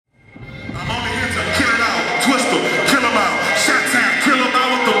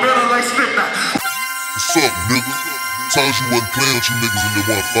What's up, nigga? Told you wasn't playing with you niggas in the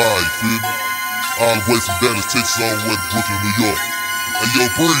 1-5, you feel me? All the way from Dallas, Texas, all the way to Brooklyn, New York. Hey, yo,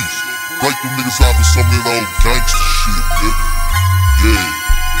 Breeze, break them niggas out for some of that old gangster shit, nigga. Yeah.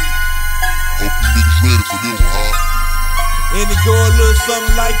 Hope you niggas ready for this one, huh? And it go a little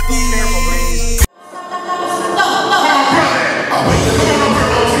something like this.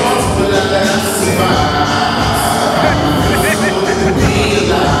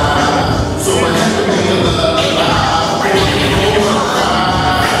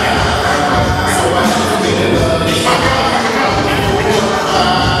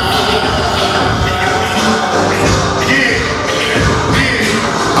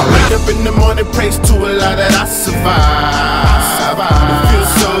 Up in the morning, praise to Allah that I survive. It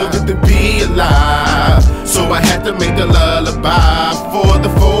feels so good to be alive, so I had to make a lullaby for the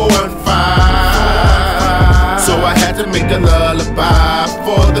 415. So I had to make a lullaby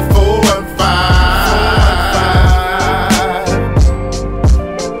for the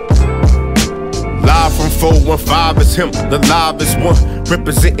 415. Live from 415 is him, the live is one.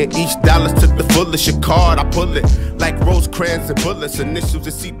 Representing each dollar to the fullest. Your card, I pull it like Rosecrans and bullets. Initials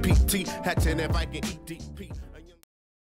is CPT, hatching that Viking EDP.